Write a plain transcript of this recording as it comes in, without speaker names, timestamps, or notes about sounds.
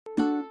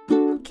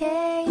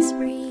case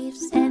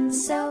briefs, and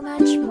so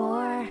much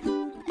more.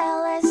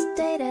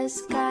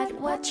 LSData's got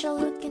what you're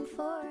looking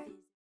for.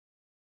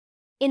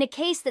 In a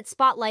case that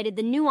spotlighted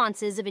the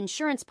nuances of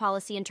insurance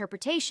policy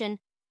interpretation,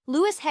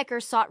 Louis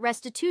Heacker sought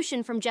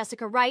restitution from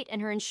Jessica Wright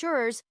and her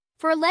insurers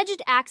for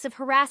alleged acts of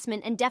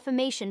harassment and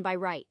defamation by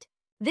Wright.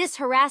 This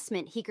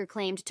harassment, Heacker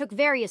claimed, took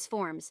various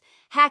forms: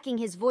 hacking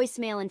his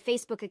voicemail and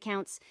Facebook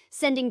accounts,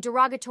 sending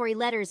derogatory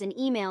letters and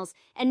emails,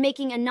 and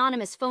making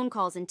anonymous phone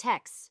calls and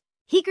texts.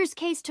 Heacker's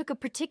case took a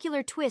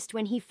particular twist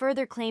when he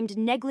further claimed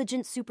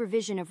negligent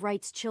supervision of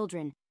Wright's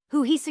children,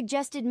 who he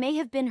suggested may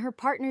have been her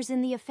partners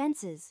in the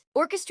offenses.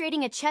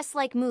 Orchestrating a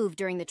chess-like move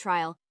during the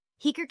trial,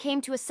 Heacker came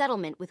to a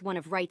settlement with one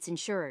of Wright's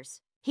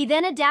insurers. He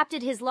then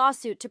adapted his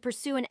lawsuit to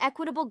pursue an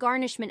equitable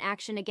garnishment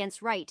action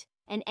against Wright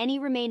and any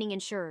remaining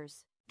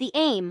insurers. The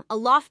aim, a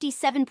lofty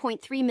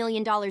 $7.3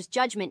 million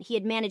judgment he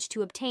had managed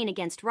to obtain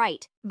against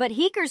Wright. But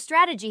Heacker's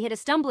strategy hit a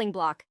stumbling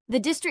block. The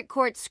district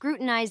court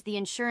scrutinized the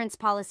insurance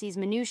policy's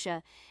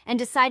minutiae and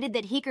decided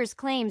that Heacker's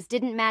claims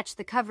didn't match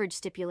the coverage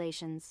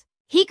stipulations.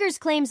 Heacker's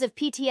claims of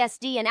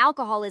PTSD and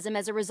alcoholism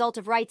as a result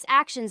of Wright's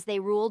actions, they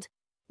ruled,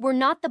 were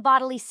not the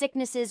bodily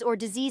sicknesses or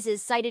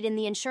diseases cited in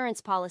the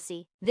insurance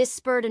policy. This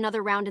spurred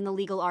another round in the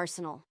legal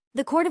arsenal.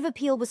 The Court of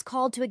Appeal was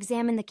called to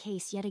examine the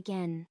case yet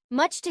again.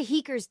 Much to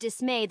Heacker's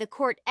dismay, the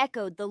court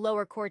echoed the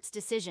lower court's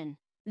decision.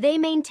 They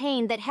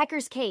maintained that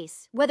Hecker's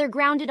case, whether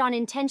grounded on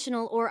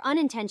intentional or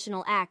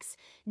unintentional acts,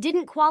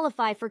 didn't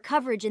qualify for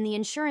coverage in the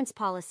insurance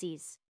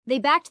policies. They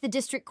backed the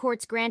district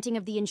court's granting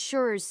of the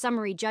insurer's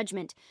summary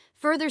judgment,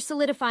 further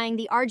solidifying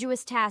the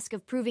arduous task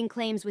of proving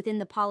claims within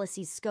the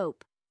policy's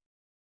scope.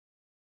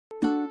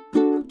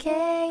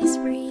 Case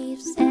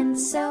briefs, and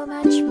so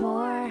much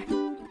more.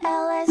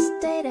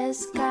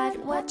 LSData's got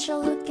what you're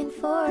looking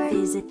for.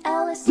 Visit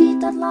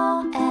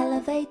lsd.law,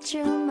 elevate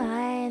your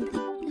mind.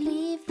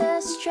 Leave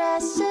the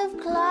stress of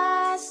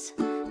class.